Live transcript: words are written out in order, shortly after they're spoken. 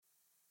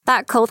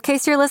That cold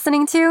case you're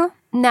listening to?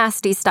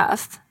 Nasty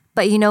stuff.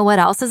 But you know what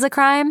else is a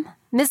crime?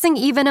 Missing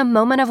even a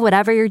moment of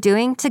whatever you're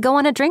doing to go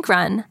on a drink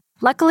run.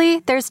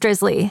 Luckily, there's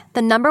Drizzly, the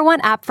 #1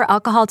 app for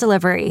alcohol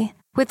delivery.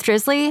 With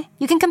Drizzly,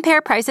 you can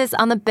compare prices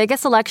on the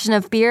biggest selection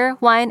of beer,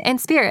 wine, and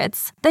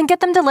spirits, then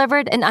get them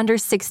delivered in under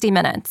 60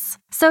 minutes.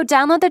 So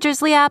download the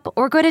Drizzly app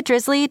or go to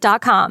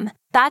drizzly.com.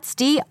 That's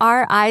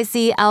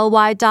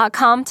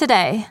DRIZLY.com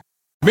today.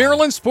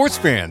 Maryland sports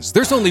fans,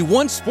 there's only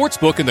one sports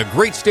book in the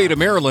great state of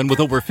Maryland with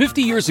over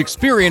 50 years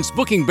experience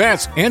booking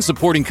bets and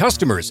supporting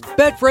customers.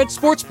 Betfred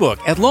Sportsbook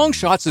at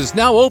Longshots is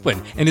now open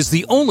and is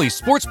the only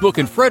sports book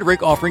in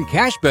Frederick offering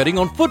cash betting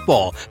on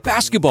football,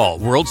 basketball,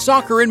 world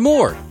soccer, and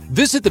more.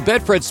 Visit the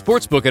Betfred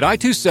Sportsbook at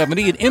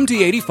I-270 and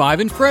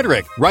MD-85 in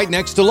Frederick, right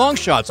next to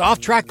Longshots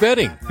off-track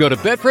betting. Go to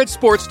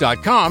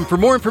BetfredSports.com for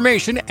more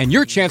information and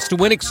your chance to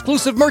win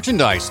exclusive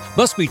merchandise.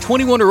 Must be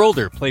 21 or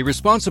older. Play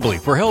responsibly.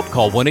 For help,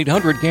 call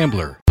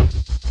 1-800-GAMBLER.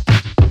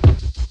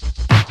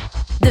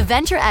 The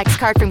Venture X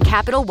card from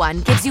Capital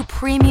One gives you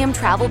premium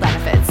travel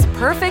benefits,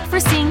 perfect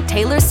for seeing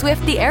Taylor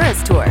Swift The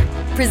Eras Tour.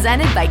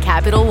 Presented by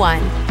Capital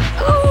One.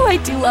 Ooh, I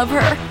do love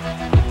her.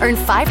 Earn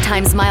 5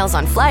 times miles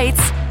on flights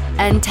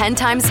and 10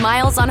 times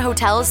miles on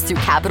hotels through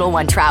Capital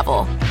One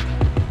Travel.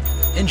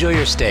 Enjoy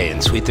your stay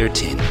in Suite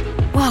 13.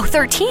 Whoa,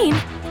 13?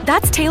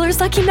 That's Taylor's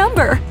lucky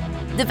number.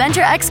 The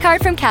Venture X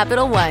card from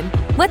Capital One.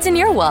 What's in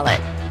your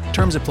wallet?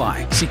 Terms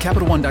apply. See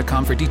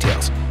CapitalOne.com for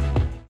details.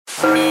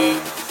 3,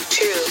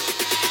 2,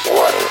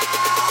 1.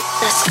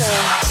 Let's go.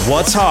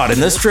 What's hot in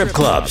the strip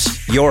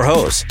clubs? Your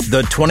hosts,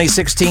 the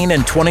 2016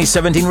 and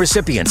 2017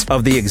 recipients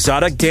of the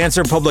Exotic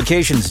Dancer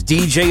Publications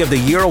DJ of the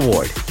Year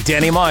Award,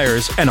 Danny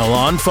Myers and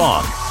Alon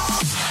Fong.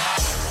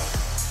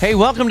 Hey,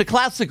 welcome to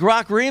Classic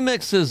Rock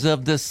Remixes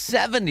of the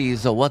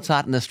 70s, a What's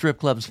Hot in the Strip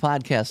Clubs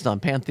podcast on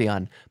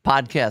Pantheon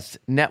Podcast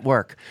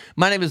Network.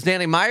 My name is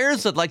Danny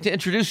Myers. I'd like to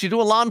introduce you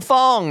to Alon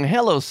Fong.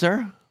 Hello,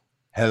 sir.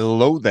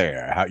 Hello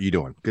there. How you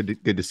doing?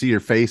 Good to see your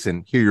face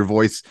and hear your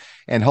voice.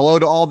 And hello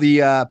to all the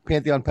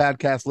Pantheon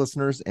Podcast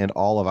listeners and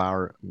all of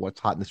our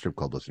What's Hot in the Strip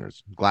Club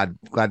listeners. Glad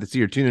to see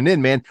you're tuning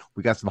in, man.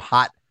 We got some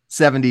hot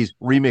 70s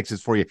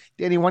remixes for you.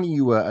 Danny, why don't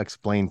you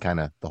explain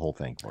kind of the whole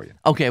thing for you?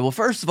 Okay, well,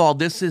 first of all,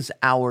 this is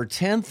our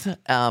 10th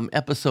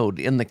episode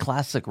in the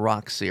Classic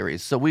Rock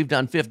series. So we've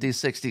done 50s,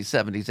 60s,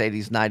 70s,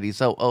 80s,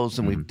 90s, OOs,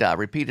 and we've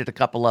repeated a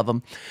couple of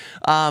them.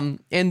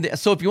 And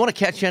so if you want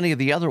to catch any of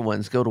the other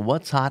ones, go to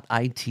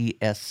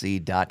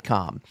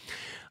what'shotitsc.com.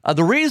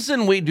 The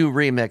reason we do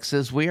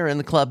remixes, we are in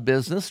the club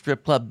business,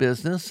 strip club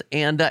business,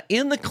 and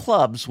in the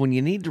clubs, when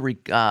you need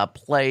to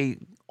play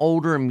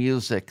older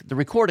music, the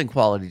recording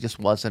quality just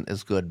wasn't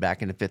as good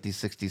back in the 50s,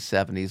 60s,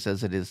 70s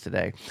as it is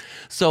today.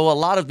 So a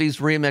lot of these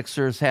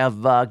remixers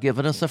have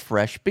given us a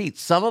fresh beat.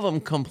 Some of them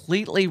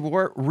completely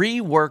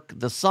rework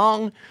the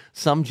song.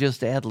 Some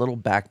just add little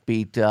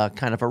backbeat,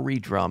 kind of a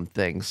redrum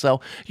thing. So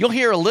you'll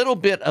hear a little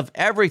bit of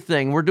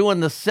everything. We're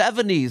doing the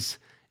 70s,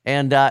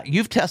 and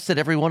you've tested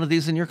every one of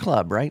these in your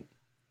club, right?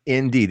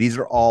 Indeed. These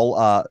are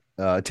all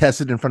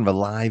tested in front of a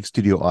live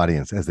studio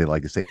audience, as they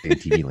like to say in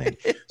TV land.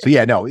 So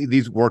yeah, no,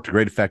 these worked to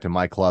great effect in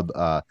my club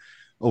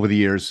over the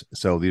years.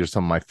 So these are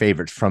some of my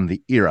favorites from the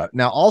era.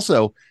 Now,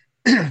 also,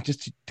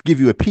 just to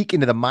give you a peek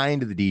into the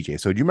mind of the DJ.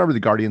 So do you remember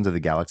the Guardians of the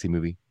Galaxy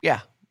movie?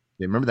 Yeah.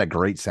 You remember that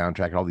great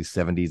soundtrack and all these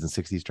 70s and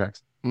 60s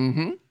tracks?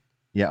 Mm-hmm.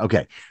 Yeah,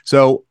 okay.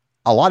 So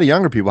a lot of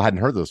younger people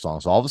hadn't heard those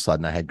songs. So all of a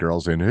sudden, I had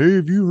girls saying, hey,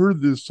 have you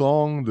heard this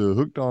song, The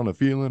Hooked on a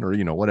Feeling, or,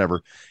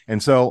 whatever.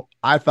 And so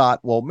I thought,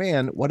 well,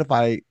 man, what if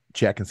I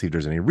check and see if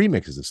there's any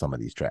remixes of some of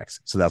these tracks?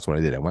 So that's what I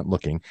did. I went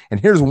looking, and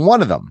here's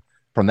one of them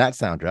from that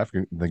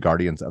soundtrack, the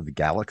Guardians of the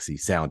Galaxy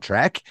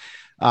soundtrack.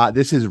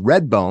 This is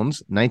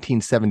Redbone's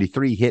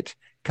 1973 hit,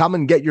 Come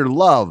and Get Your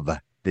Love,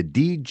 the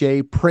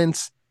DJ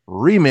Prince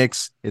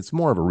remix. It's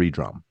more of a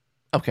redrum.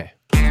 Okay.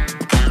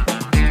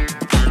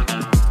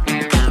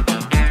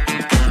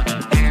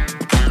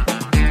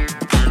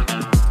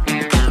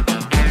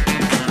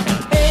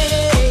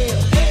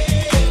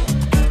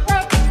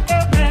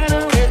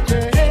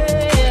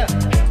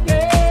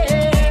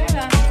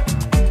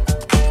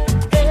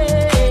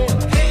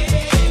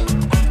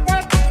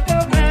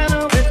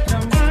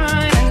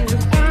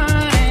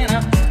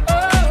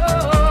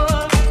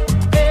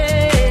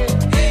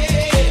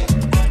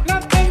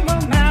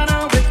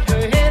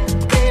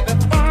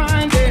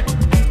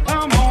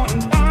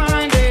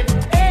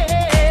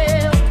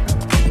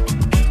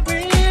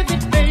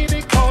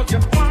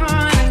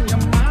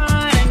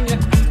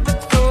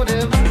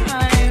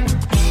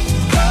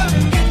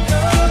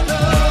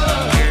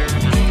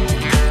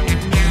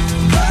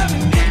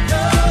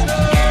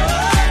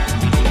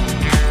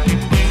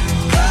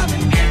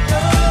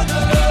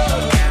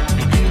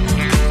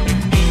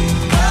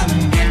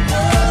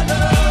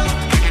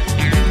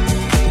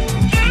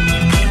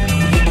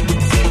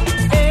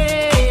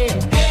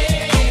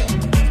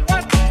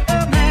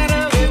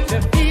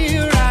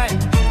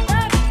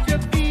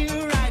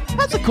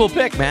 Cool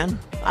pick, man.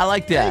 I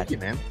like that. Thank you,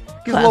 man.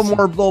 Give a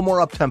little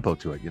more up tempo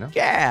to it,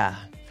 Yeah.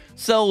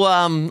 So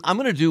I'm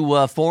going to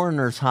do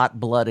Foreigner's Hot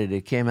Blooded.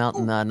 It came out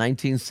in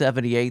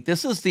 1978.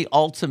 This is the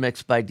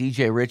Ultimix by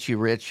DJ Richie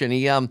Rich. And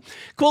he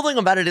cool thing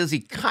about it is he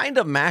kind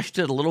of mashed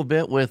it a little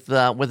bit with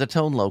a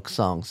Tone Loc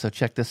song. So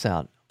check this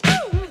out.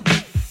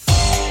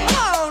 Come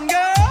on,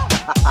 girl.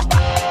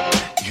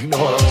 You know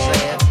what I'm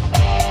saying?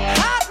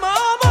 Hot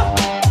mama.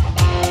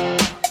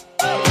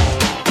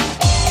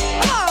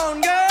 Come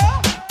on,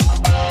 girl.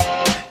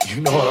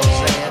 You know what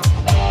I'm saying?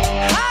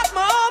 Hot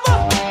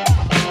mama.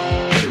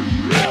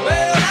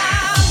 Well,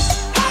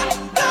 I'm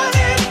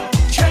hot-blooded.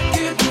 Check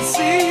it and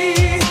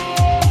see.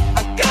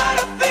 I got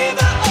a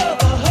fever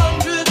of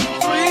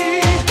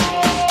 103.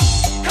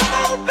 Come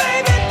on,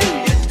 baby, do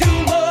you do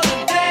more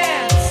than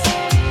dance?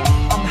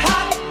 I'm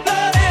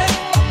hot-blooded.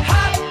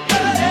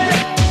 Hot-blooded.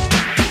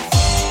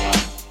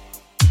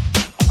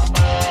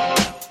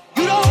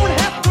 You don't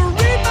have to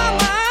read my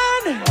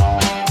mind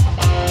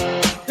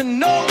to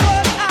know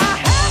what I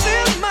have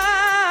in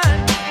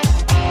mind.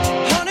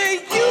 Honey,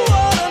 you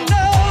ought to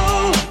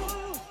know.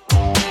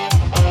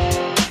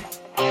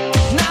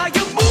 Now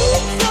you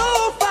move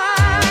so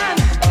fine.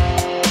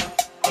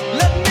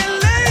 Let me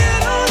lay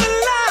it on the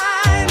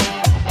line.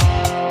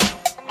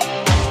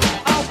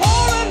 I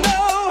wanna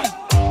know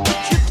what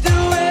you're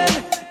doing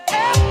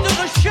after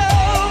the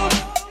show.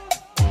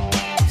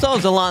 So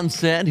as Alon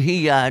said,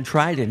 he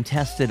tried and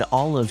tested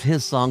all of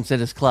his songs at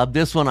his club.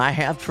 This one I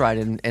have tried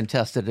and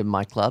tested in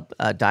my club,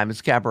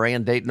 Diamonds Cabaret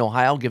in Dayton,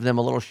 Ohio. Give them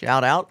a little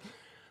shout out.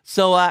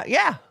 So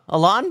yeah,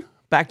 Alon,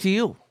 back to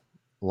you.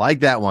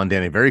 Like that one,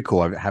 Danny. Very cool.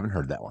 I haven't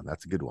heard that one.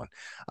 That's a good one.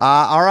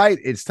 All right.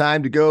 It's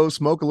time to go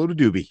smoke a load of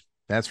doobie.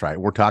 That's right.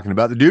 We're talking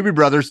about the Doobie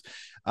Brothers.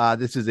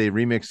 This is a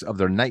remix of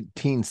their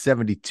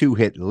 1972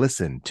 hit,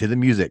 Listen to the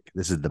Music.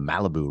 This is the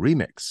Malibu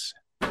remix.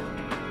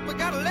 We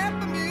gotta let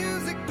the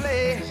music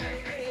play.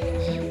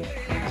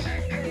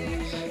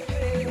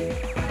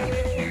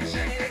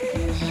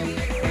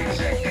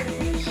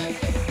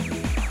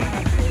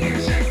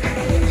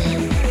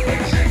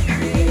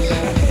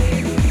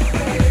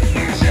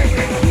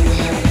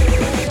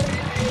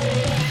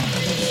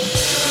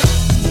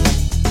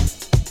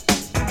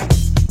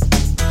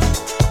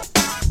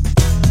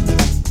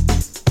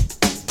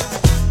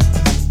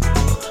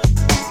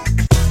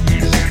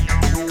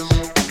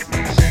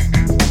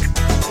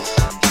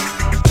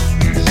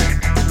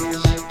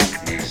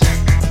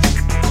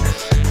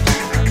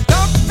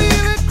 Don't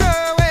feel it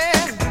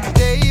growing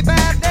day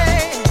by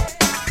day.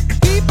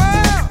 People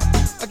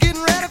are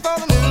getting ready for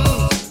the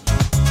news.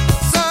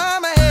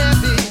 Some are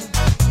happy,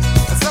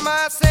 some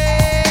are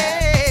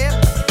sad.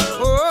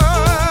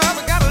 Oh,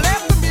 we gotta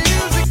let the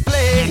music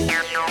play.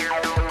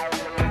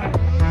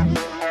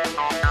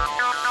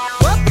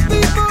 What the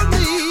people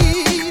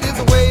need is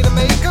a way to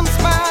make them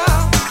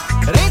smile.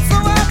 It ain't so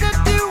hard to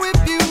do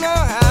if you know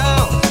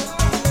how.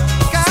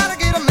 Gotta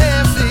get a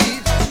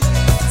message,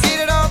 get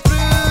it all through.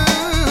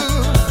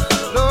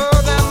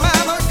 Lord, that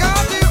mama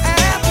gonna do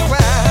after a while.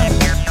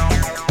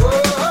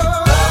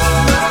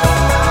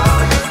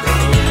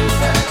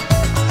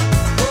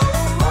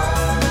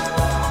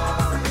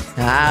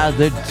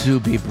 The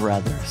Doobie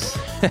Brothers.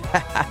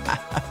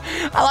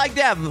 I like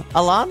that,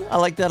 Alon. I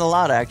like that a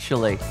lot,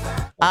 actually.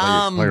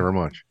 Thank you very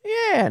much.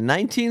 Yeah,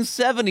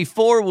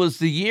 1974 was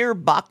the year.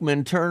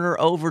 Bachman Turner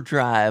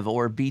Overdrive,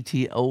 or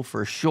BTO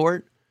for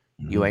short.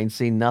 You ain't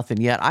seen nothing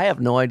yet. I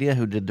have no idea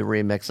who did the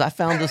remix. I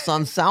found this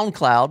on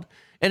SoundCloud,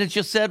 and it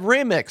just said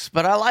remix,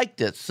 but I liked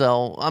it,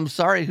 so I'm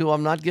sorry who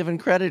I'm not giving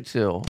credit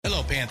to.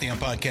 Hello, Pantheon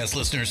Podcast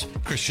listeners.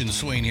 Christian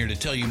Swain here to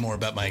tell you more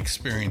about my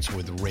experience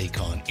with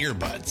Raycon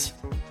earbuds.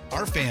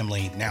 Our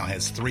family now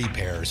has 3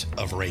 pairs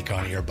of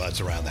Raycon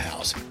earbuds around the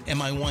house, and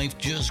my wife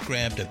just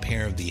grabbed a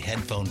pair of the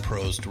Headphone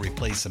Pros to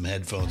replace some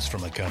headphones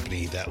from a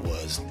company that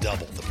was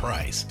double the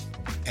price.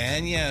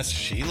 And yes,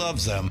 she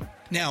loves them.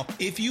 Now,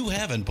 if you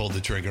haven't pulled the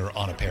trigger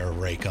on a pair of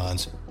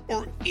Raycons,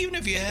 or even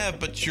if you have,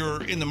 but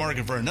you're in the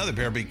market for another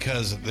pair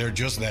because they're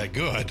just that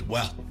good,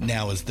 well,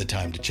 now is the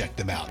time to check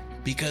them out,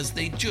 because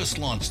they just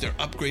launched their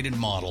upgraded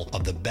model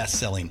of the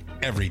best-selling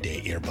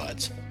everyday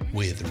earbuds.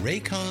 With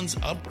Raycon's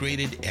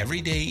upgraded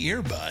everyday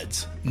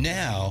earbuds,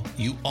 now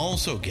you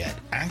also get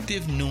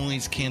active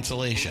noise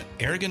cancellation,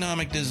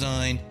 ergonomic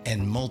design,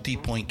 and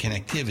multi-point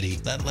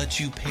connectivity that lets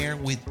you pair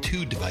with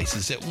 2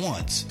 devices at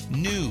once.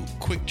 New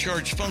quick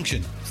charge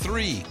function,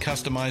 3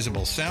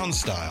 customizable sound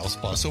styles,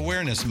 plus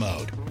awareness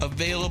mode.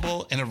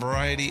 Available in a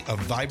variety of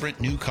vibrant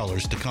new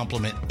colors to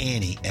complement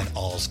any and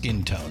all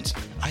skin tones.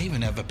 I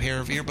even have a pair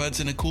of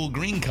earbuds in a cool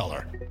green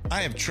color.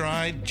 I have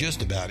tried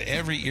just about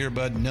every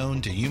earbud known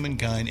to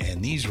humankind,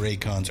 and these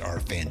Raycons are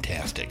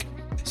fantastic.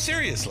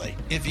 Seriously,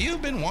 if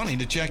you've been wanting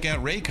to check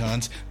out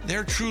Raycons,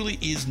 there truly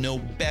is no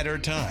better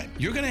time.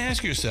 You're going to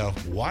ask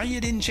yourself why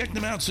you didn't check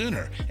them out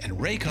sooner, and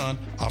Raycon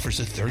offers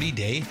a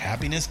 30-day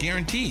happiness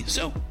guarantee.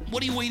 So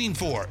what are you waiting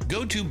for?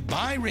 Go to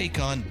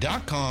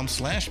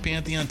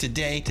buyraycon.com/Pantheon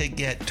today to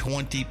get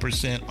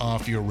 20%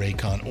 off your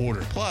Raycon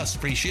order, plus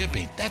free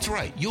shipping. That's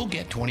right, you'll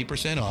get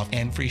 20% off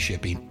and free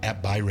shipping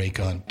at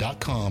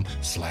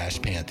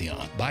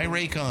buyraycon.com/Pantheon.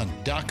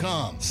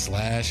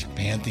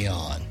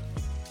 buyraycon.com/Pantheon.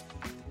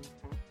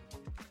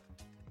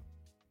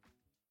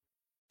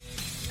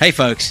 Hey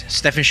folks,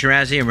 Stefan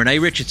Shirazi and Renee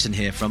Richardson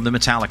here from the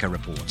Metallica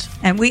Report.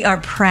 And we are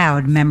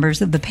proud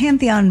members of the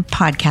Pantheon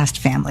podcast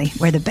family,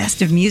 where the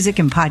best of music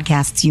and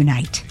podcasts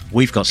unite.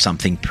 We've got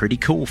something pretty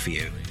cool for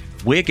you.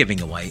 We're giving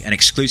away an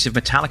exclusive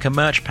Metallica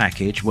merch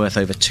package worth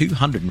over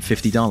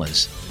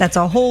 $250. That's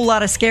a whole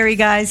lot of Scary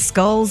Guys,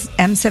 Skulls,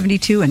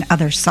 M72, and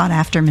other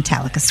sought-after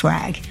Metallica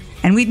swag.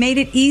 And we've made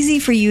it easy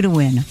for you to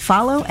win.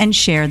 Follow and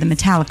share the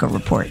Metallica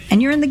Report,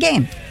 and you're in the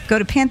game. Go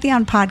to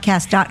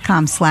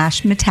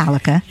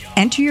pantheonpodcast.com/Metallica,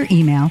 enter your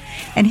email,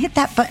 and hit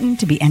that button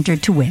to be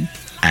entered to win.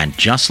 And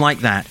just like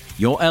that,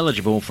 you're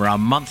eligible for our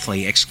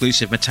monthly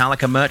exclusive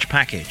Metallica merch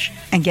package.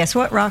 And guess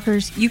what,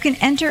 rockers? You can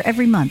enter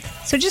every month,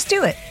 so just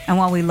do it. And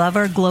while we love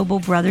our global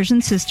brothers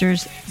and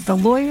sisters, the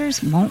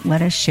lawyers won't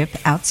let us ship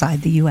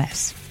outside the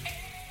U.S.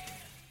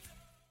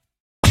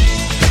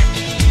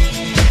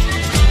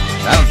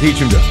 That'll teach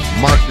them to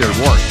mark their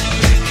work.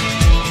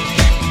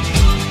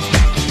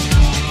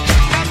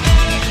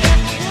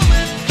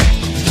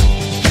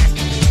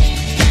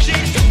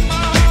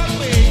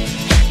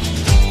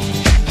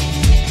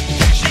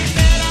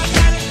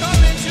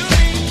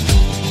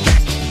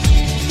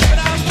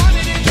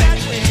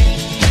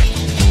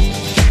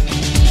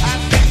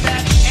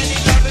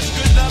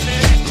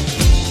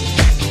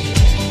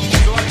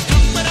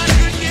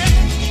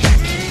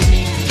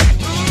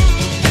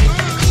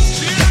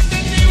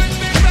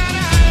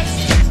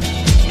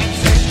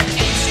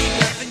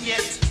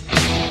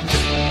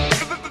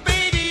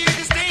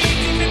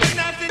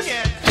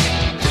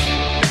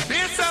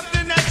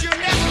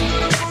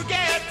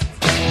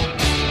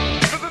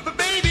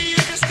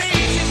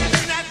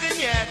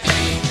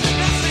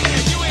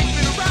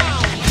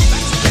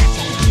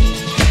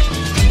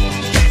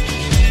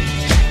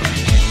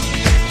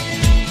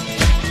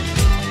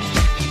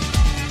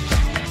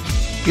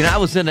 You know, I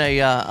was in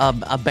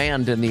a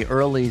band in the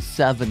early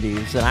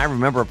 70s, and I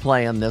remember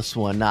playing this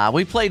one.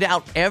 We played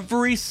out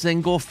every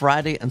single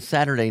Friday and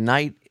Saturday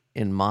night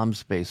in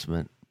Mom's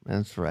basement.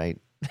 That's right.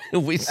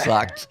 We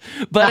sucked.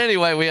 But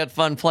anyway, we had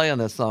fun playing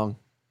this song.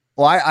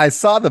 Well, I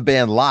saw the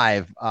band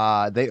live.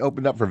 They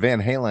opened up for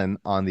Van Halen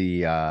on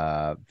the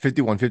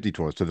 5150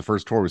 tour. So the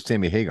first tour was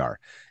Sammy Hagar.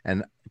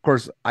 And, of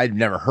course, I'd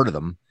never heard of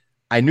them.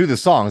 I knew the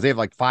songs. They have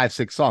like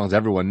 5-6 songs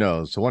everyone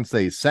knows. So once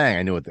they sang,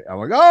 I knew what I'm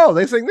like, oh,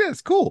 they sing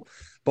this. Cool.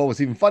 But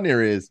what's even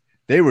funnier is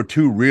they were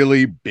two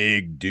really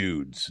big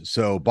dudes.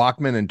 So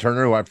Bachman and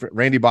Turner,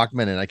 Randy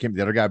Bachman, and I can't be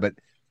the other guy, but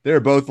they're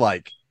both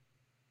like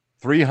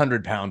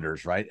 300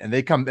 pounders, right? And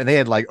they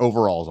had like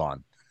overalls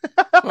on,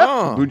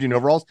 blue jean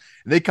overalls.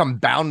 And they come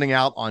bounding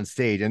out on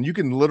stage, and you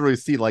can literally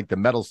see like the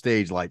metal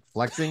stage like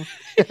flexing.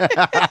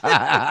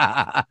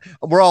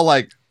 We're all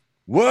like,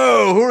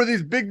 whoa, who are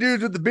these big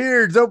dudes with the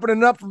beards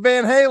opening up for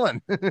Van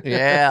Halen?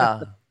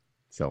 Yeah.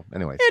 So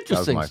anyway,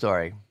 interesting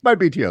story. My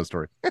BTO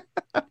story.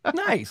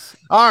 Nice.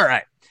 All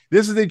right.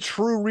 This is a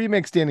true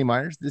remix, Danny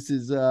Myers. This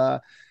is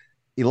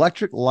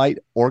Electric Light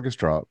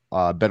Orchestra,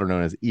 better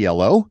known as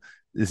ELO.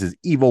 This is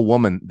Evil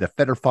Woman, the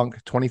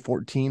Fetterfunk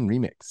 2014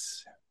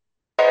 remix.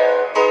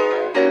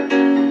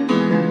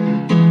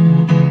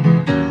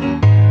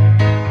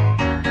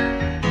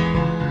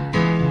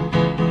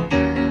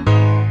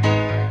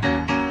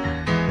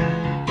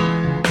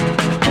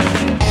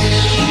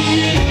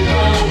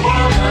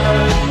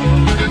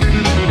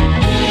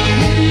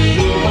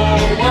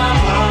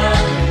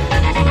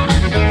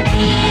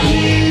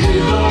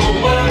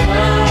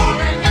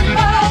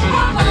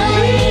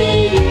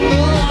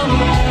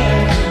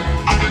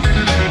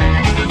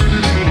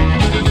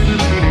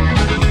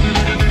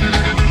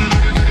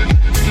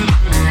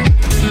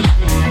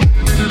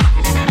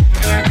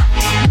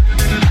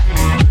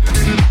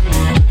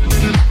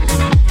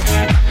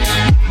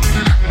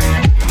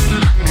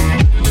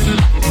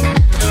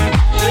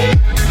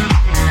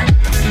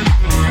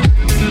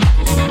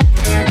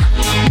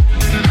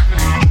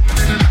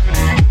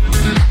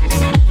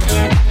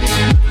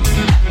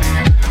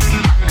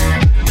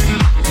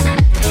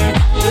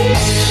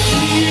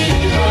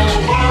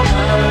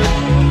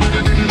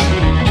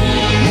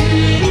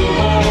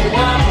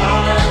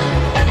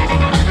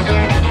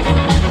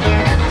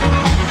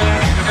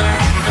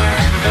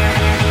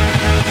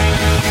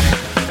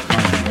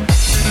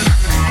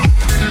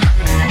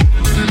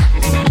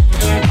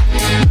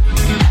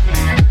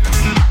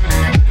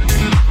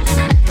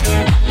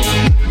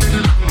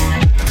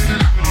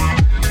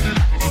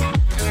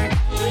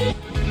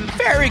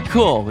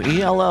 Cool.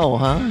 ELO,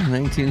 huh?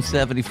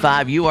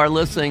 1975. You are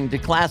listening to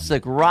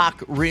classic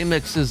rock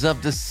remixes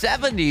of the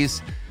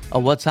 70s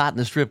of What's Hot in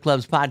the Strip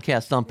Clubs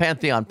podcast on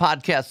Pantheon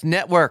Podcast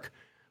Network.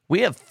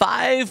 We have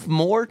 5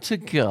 more to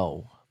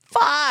go.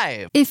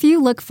 5! If you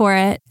look for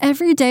it,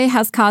 every day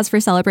has cause for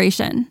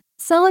celebration.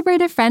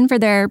 Celebrate a friend for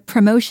their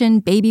promotion,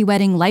 baby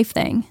wedding, life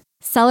thing.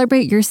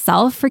 Celebrate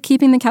yourself for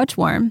keeping the couch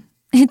warm.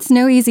 It's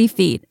no easy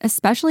feat,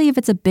 especially if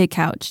it's a big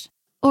couch.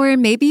 Or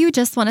maybe you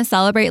just want to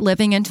celebrate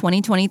living in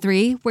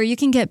 2023, where you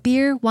can get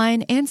beer,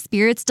 wine, and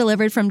spirits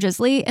delivered from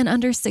Drizzly in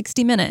under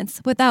 60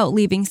 minutes without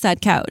leaving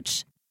said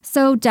couch.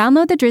 So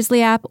download the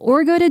Drizzly app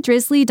or go to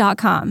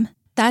drizzly.com.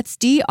 That's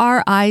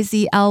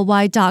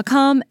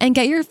DRIZLY.com and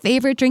get your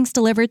favorite drinks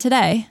delivered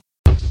today.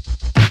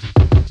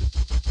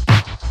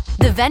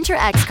 The Venture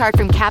X card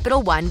from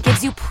Capital One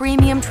gives you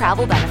premium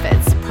travel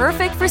benefits,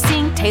 perfect for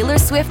seeing Taylor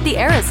Swift the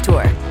Eras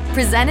Tour.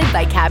 Presented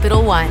by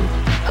Capital One.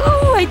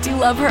 Ooh, I do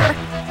love her.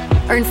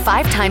 Earn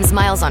 5 times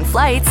miles on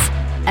flights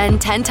and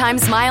 10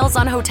 times miles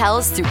on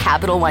hotels through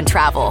Capital One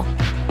Travel.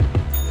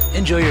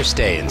 Enjoy your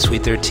stay in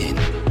Suite 13.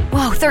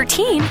 Whoa,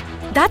 13?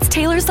 That's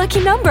Taylor's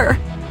lucky number.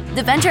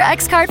 The Venture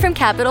X card from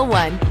Capital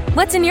One.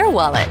 What's in your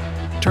wallet?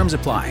 Terms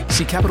apply.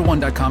 See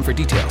CapitalOne.com for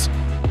details.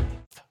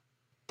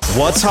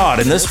 What's hot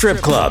in the strip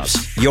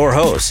clubs? Your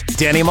hosts,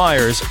 Danny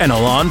Myers and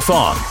Alon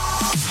Fong.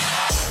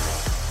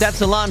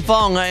 That's Alon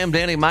Fong. I am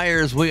Danny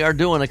Myers. We are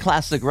doing a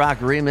classic rock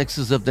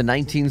remixes of the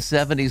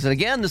 1970s. And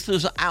again, this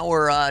is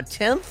our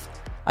 10th,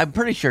 I'm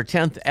pretty sure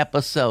 10th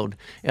episode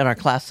in our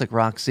classic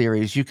rock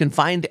series. You can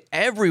find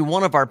every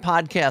one of our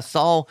podcasts,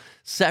 all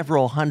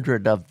several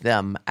hundred of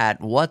them,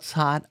 at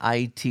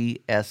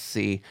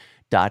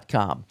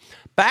what'shotitsc.com.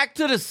 Back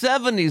to the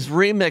 70s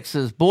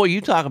remixes. Boy,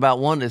 you talk about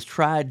one that's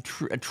tried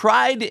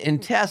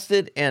and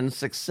tested and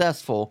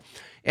successful.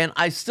 And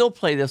I still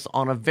play this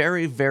on a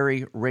very,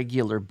 very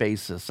regular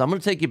basis. So I'm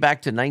going to take you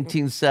back to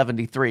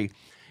 1973.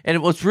 And it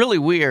was really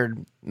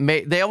weird.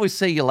 They always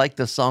say you like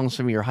the songs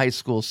from your high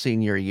school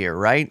senior year,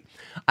 right?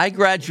 I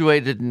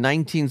graduated in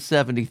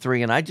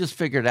 1973, and I just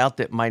figured out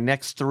that my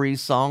next 3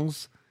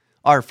 songs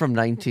are from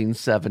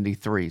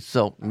 1973.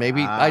 So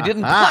maybe I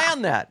didn't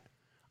plan that.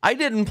 All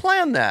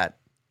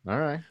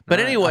right. But All right.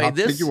 anyway, I'll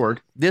take your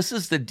word. this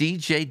is the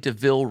DJ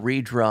DeVille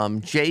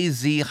redrum,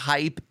 Jay-Z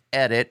hype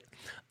edit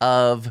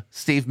of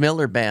Steve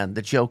Miller Band,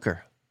 The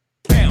Joker.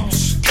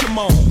 Bounce, come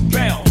on,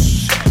 bounce.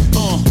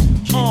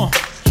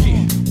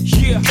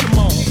 Yeah, come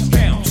on,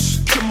 bounce,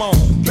 come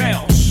on,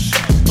 bounce.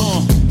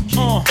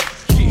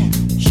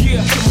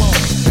 Yeah, come on,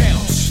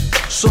 bounce.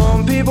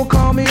 Some people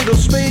call me the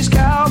space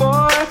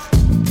cowboy.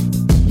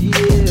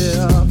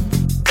 Yeah.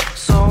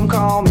 Some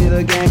call me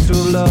the gangster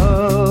of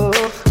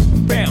love.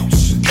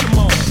 Bounce, come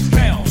on,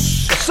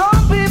 bounce.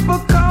 Some people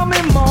call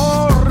me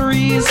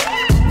Maurice.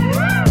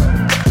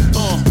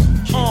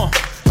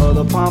 Or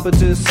the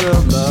pompatus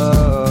of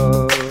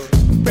love.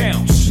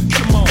 Bounce,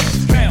 come on,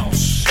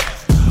 bounce.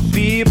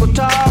 People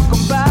talk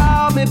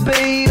about me,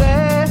 baby.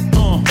 Yeah.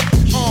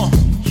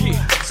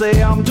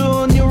 Say I'm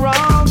doing you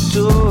wrong,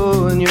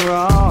 doing you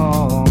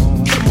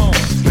wrong. Come on,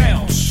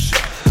 bounce.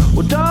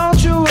 Well,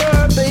 don't you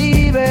worry,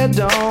 baby,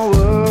 don't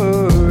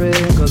worry.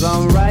 Cause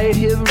I'm right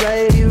here,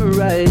 right here,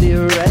 right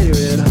here, right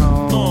here at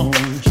home.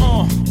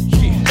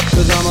 Yeah.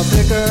 Cause I'm a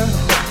picker,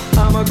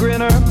 I'm a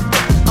grinner,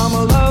 I'm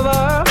a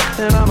lover,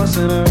 and I'm a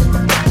sinner.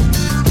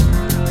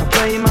 I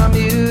play my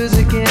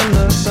music in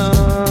the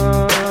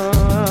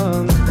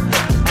sun.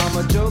 I'm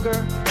a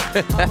joker,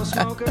 I'm a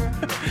smoker.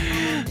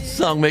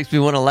 Song makes me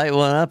want to light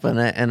one up,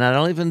 and I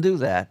don't even do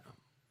that.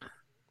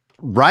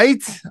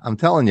 Right? I'm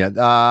telling you.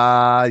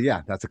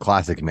 Yeah, that's a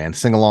classic, man.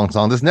 Sing-along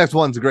song. This next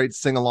one's a great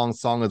sing-along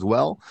song as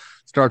well.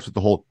 Starts with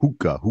the whole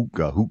hookah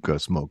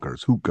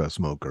smokers.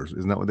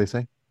 Isn't that what they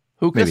say?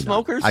 Hookah Maybe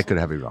smokers? Not. I could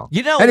have it wrong.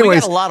 You know,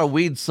 Anyways, we got a lot of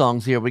weed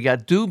songs here. We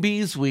got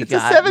doobies. We it's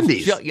got the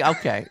 70s.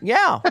 Okay,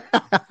 yeah.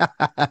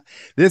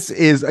 This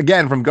is,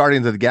 again, from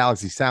Guardians of the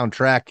Galaxy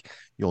soundtrack.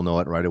 You'll know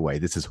it right away.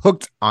 This is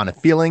Hooked on a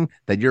Feeling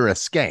That You're a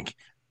Skank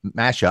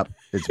mashup.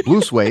 It's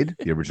Blue Suede,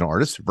 the original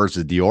artist,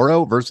 versus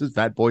Dioro versus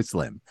Fatboy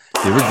Slim,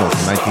 the original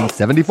from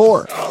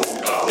 1974. Oh,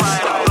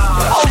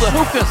 the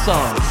hookah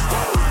song.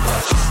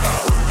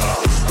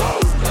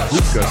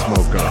 Hookah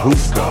smoker,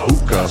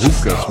 hookah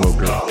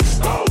smoker.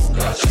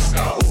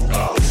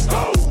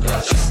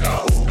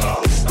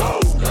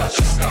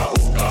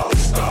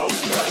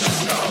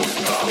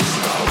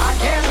 I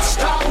can't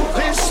stop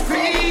this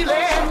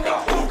feeling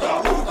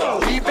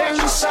deep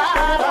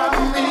inside of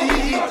me.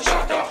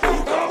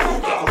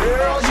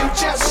 Girl, you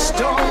just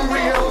don't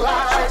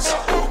realize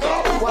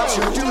what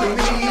you do to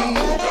me.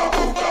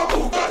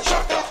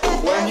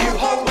 When you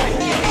hold me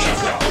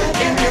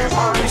in your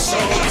arms so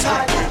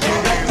tight, you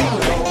let me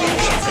know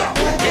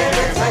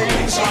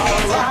everything's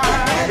alright.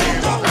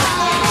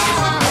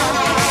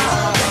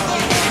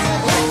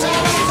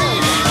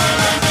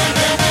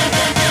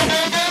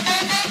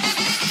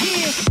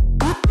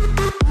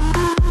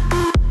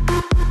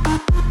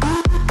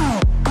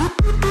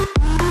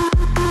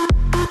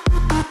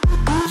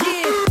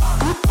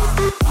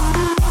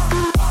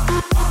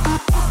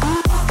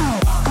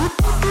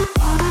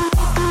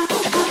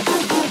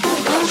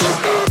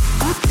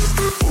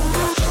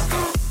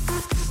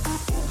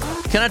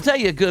 Can I tell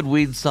you a good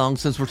weed song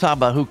since we're talking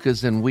about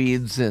hookahs and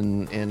weeds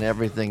and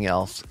everything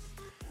else?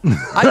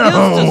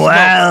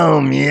 Wow,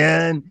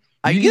 man.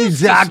 I You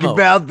used to talk smoke.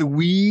 about the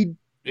weed?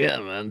 Yeah,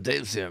 man,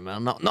 Dave's here,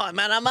 man. No,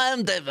 man,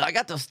 I'm Dave. I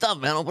got the stuff,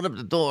 man. Open up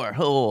the door.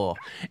 Oh.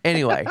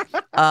 Anyway,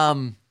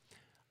 I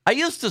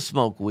used to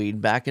smoke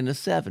weed back in the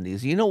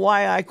 70s. You know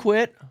why I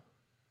quit?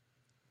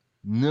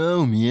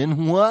 No,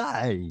 man.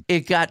 Why?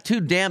 It got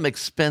too damn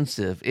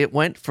expensive. It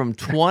went from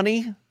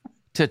 20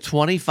 to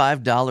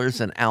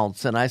 $25 an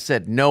ounce. And I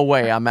said, no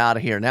way, I'm out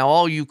of here. Now,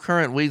 all you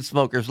current weed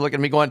smokers look at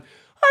me going,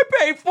 I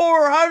pay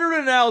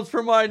 $400 an ounce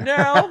for mine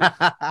now.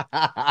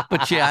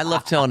 But yeah, I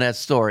love telling that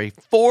story.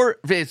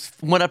 It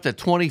went up to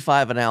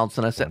 $25 an ounce,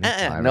 and I said,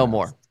 no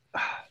more.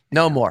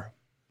 No more.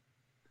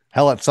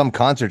 Hell, at some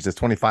concerts, it's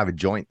 $25 a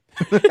joint.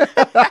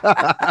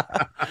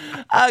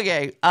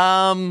 Okay.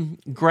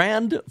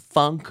 Grand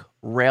Funk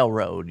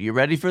Railroad. You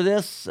ready for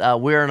this?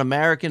 We're an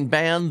American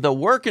band, the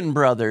Workin'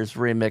 Brothers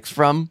remix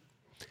from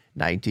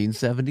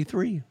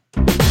 1973.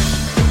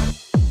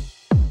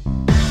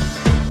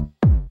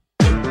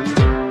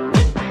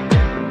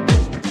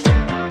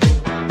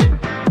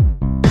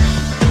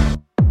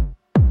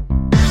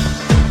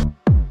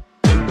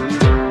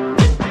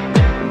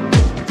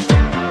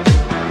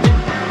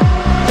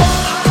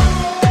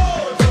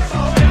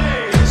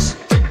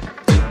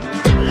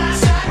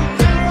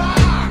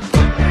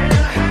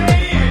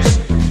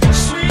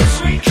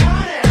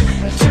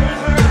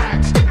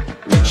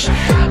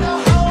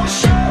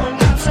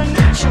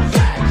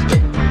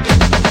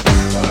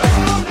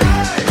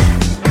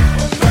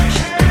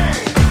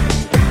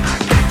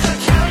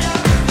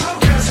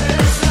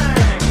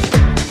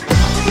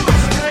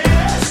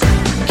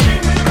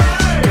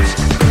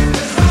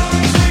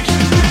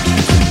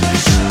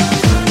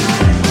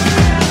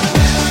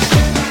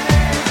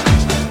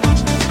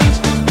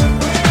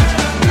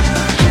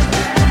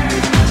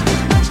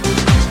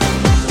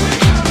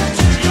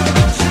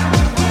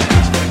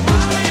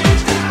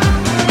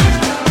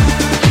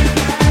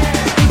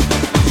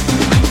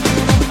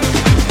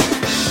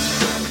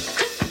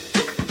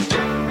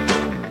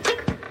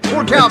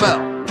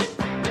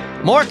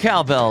 More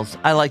cowbells.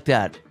 I like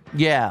that.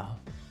 Yeah.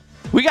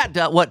 We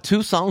got,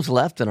 2 songs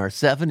left in our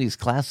 70s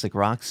classic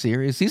rock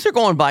series. These are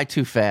going by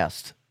too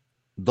fast.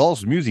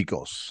 Dos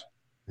músicos.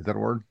 Is that a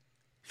word?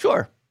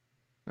 Sure.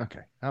 Okay.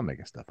 I'm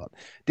making stuff up.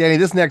 Danny,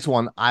 this next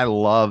one, I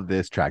love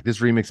this track. This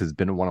remix has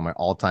been one of my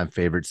all-time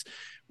favorites.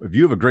 If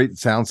you have a great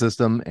sound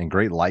system and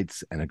great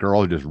lights and a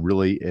girl who just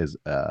really is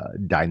a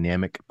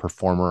dynamic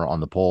performer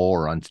on the pole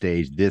or on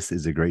stage, this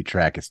is a great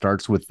track. It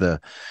starts with the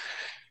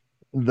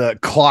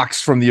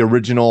clocks from the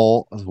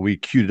original. We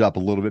queued it up a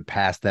little bit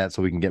past that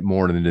so we can get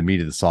more into the meat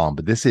of the song.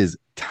 But this is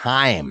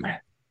Time,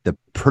 the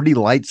Pretty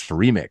Lights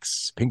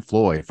remix, Pink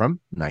Floyd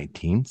from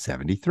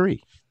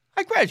 1973.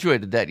 I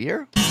graduated that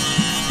year.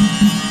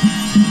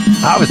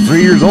 I was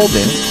 3 years old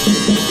then.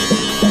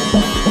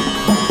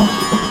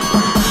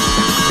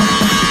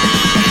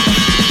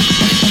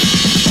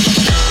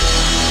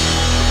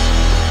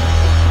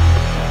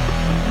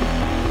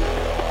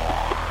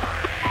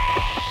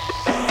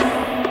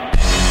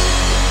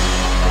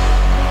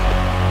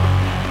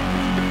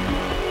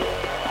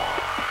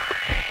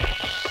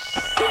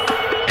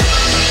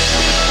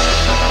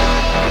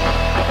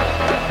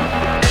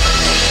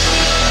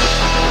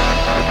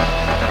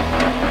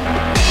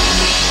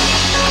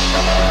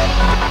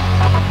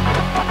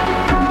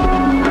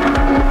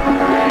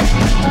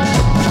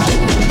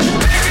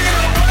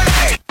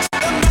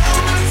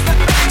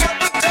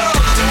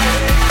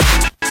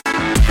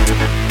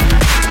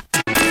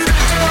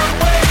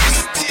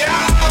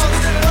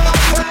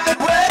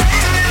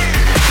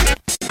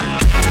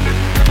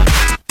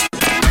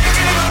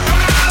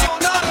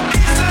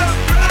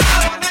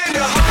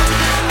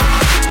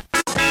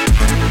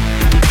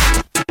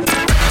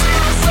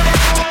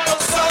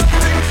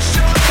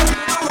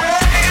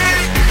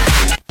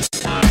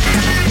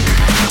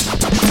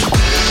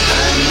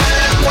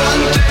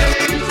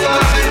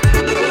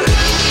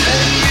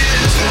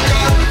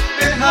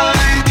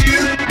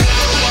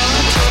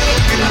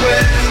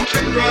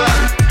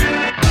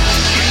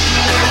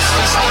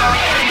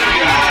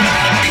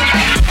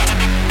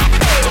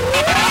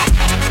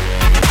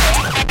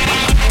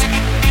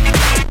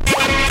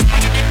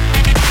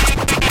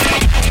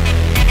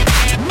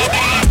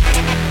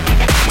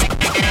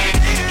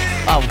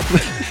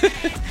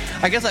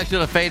 I guess I should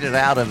have faded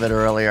out of it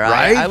earlier.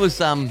 Right? I was,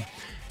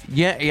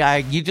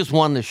 you just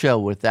won the show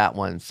with that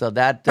one. So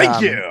that,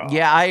 thank you.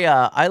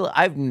 Yeah,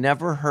 I've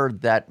never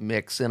heard that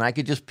mix, and I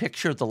could just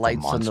picture the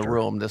lights in the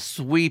room, the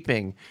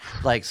sweeping,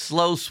 like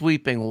slow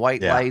sweeping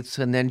white lights,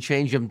 and then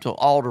change them to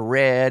all to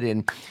red,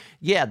 and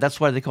yeah, that's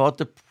why they call it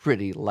the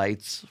Pretty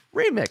Lights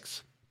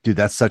remix. Dude,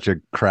 that's such a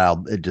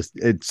crowd.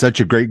 It's such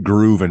a great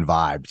groove and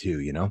vibe too,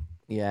 you know?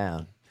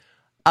 Yeah.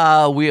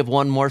 We have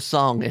one more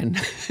song, and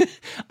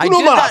I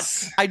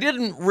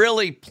didn't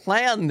really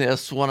plan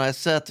this when I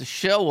set the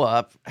show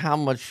up, how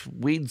much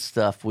weed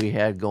stuff we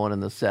had going in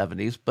the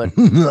 70s, but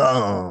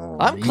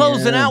I'm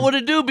closing out with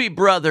the Doobie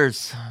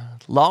Brothers,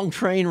 Long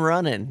Train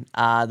Running.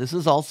 This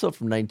is also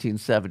from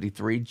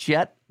 1973,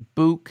 Jet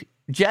Boot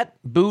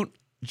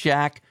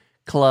Jack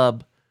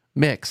Club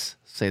Mix.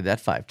 Say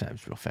that 5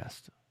 times real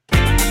fast.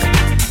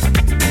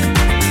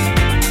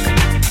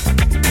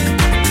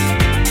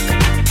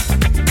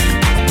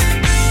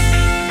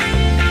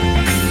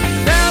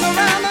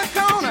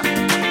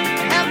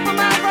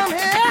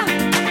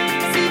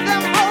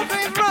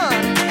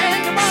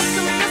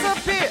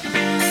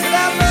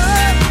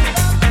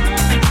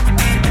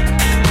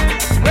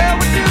 Where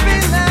would you be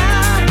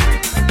now?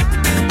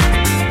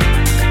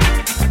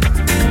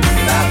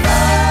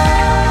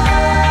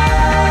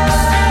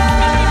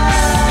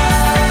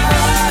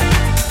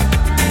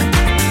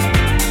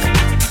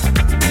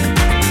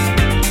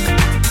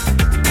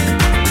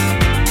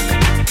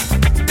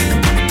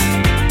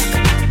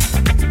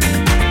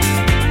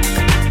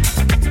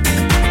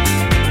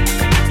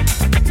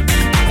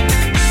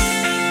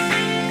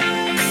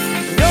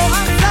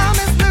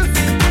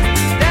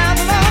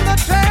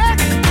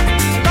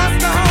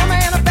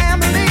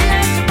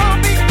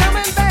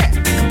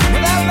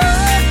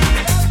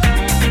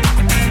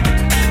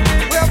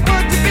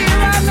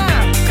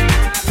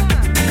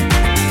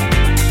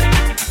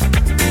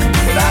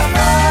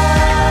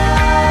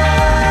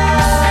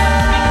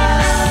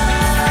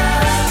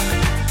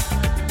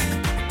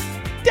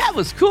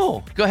 was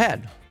cool. Go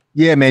ahead.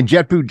 Yeah, man.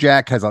 Jet Boot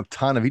Jack has a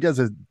ton of,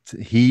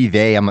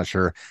 I'm not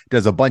sure,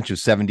 does a bunch of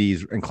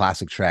 70s and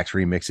classic tracks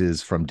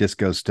remixes from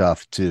disco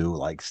stuff to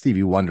like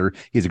Stevie Wonder.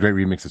 He has a great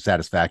remix of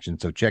Satisfaction.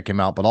 So check him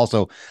out. But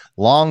also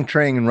Long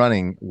Train and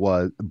Running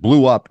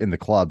blew up in the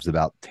clubs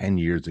about 10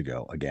 years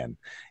ago again.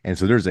 And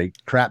so there's a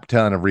crap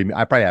ton of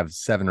I probably have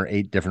 7 or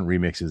 8 different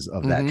remixes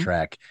of that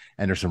track.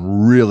 And there's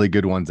some really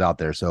good ones out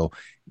there. So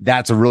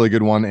that's a really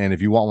good one. And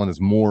if you want one that's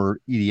more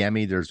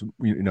EDM-y, there's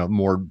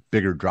more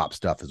bigger drop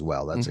stuff as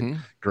well. That's a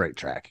great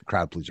track.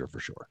 Crowd pleaser for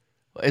sure.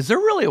 Is there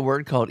really a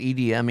word called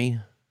EDM-y?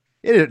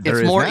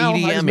 It's more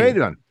EDM-y. I just made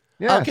it on.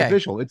 Yeah, okay. It's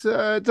official. It's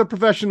a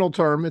professional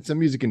term. It's a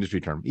music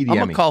industry term. EDM-y. I'm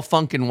gonna call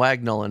Funk and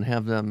Wagnall and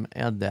have them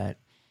add that.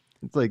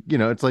 It's like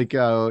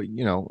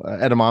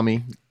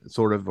edamame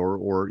sort of,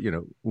 or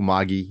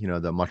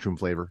umagi, the mushroom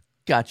flavor.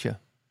 Gotcha.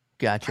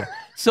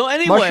 So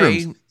anyway,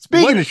 mushrooms.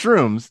 Speaking of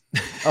shrooms,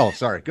 oh,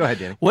 sorry. Go ahead,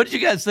 Danny. What did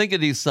you guys think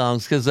of these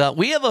songs? Because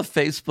we have a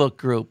Facebook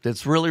group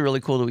that's really, really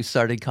cool that we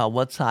started called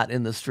What's Hot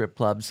in the Strip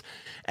Clubs.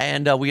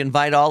 And we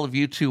invite all of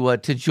you to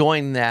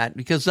join that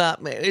because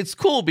it's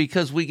cool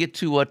because we get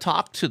to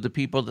talk to the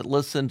people that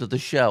listen to the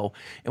show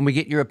and we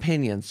get your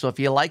opinions. So if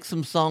you like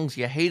some songs,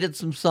 you hated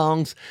some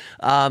songs,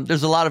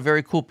 there's a lot of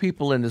very cool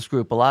people in this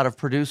group, a lot of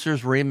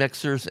producers,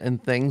 remixers,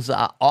 and things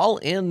all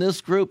in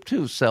this group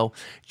too. So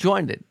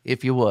join it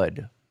if you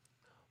would.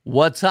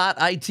 What's Hot,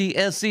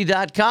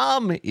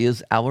 ITSC.com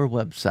is our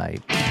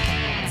website.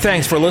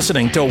 Thanks for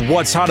listening to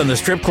What's Hot in the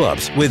Strip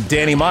Clubs with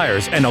Danny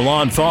Myers and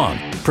Alon Fong.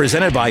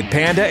 Presented by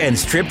Panda and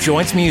Strip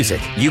Joints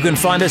Music. You can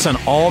find us on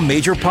all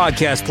major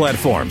podcast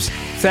platforms.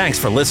 Thanks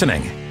for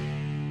listening.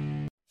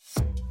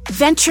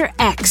 Venture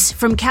X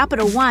from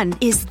Capital One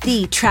is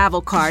the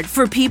travel card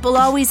for people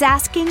always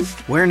asking,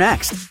 where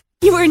next?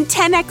 You earn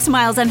 10x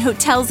miles on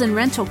hotels and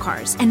rental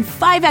cars, and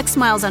 5x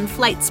miles on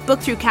flights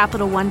booked through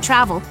Capital One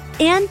Travel,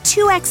 and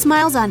 2x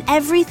miles on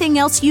everything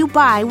else you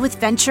buy with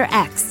Venture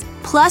X.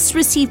 Plus,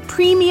 receive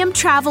premium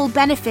travel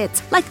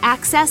benefits like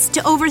access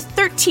to over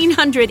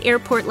 1,300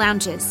 airport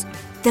lounges.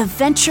 The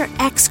Venture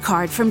X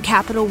card from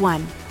Capital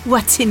One.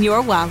 What's in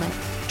your wallet?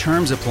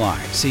 Terms apply.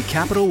 See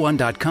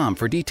CapitalOne.com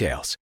for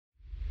details.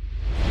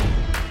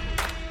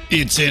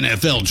 It's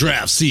NFL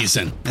draft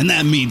season, and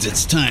that means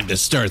it's time to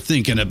start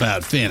thinking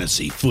about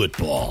fantasy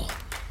football.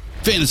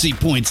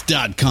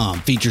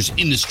 FantasyPoints.com features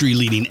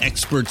industry-leading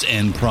experts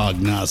and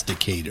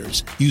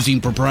prognosticators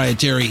using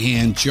proprietary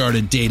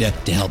hand-charted data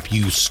to help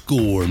you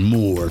score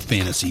more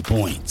fantasy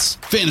points.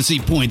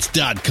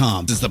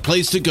 FantasyPoints.com is the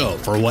place to go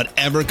for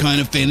whatever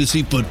kind of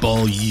fantasy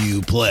football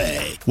you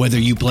play. Whether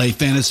you play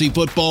fantasy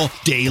football,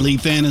 daily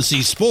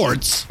fantasy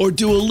sports, or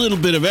do a little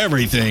bit of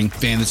everything,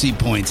 Fantasy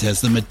Points has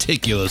the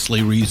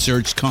meticulously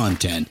researched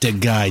content to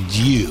guide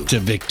you to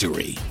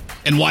victory.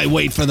 And why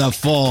wait for the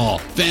fall?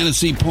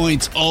 Fantasy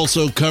Points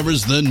also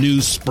covers the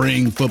new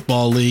spring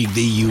football league,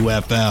 the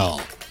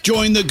UFL.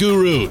 Join the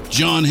guru,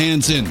 John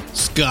Hansen,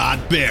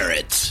 Scott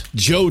Barrett,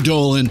 Joe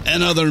Dolan,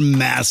 and other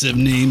massive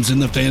names in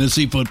the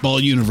fantasy football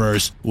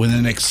universe with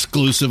an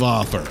exclusive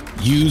offer.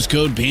 Use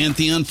code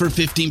Pantheon for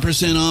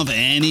 15% off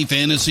any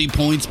Fantasy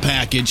Points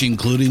package,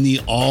 including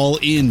the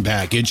all-in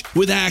package,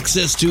 with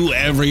access to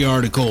every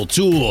article,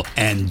 tool,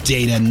 and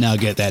data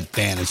nugget that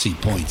Fantasy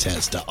Points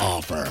has to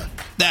offer.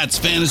 That's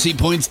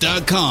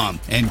FantasyPoints.com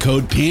and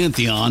code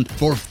Pantheon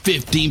for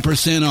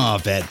 15%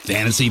 off at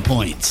Fantasy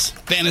Points.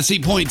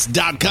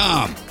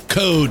 FantasyPoints.com,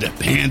 code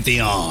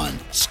Pantheon.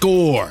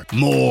 Score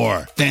more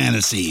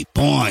fantasy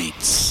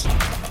points.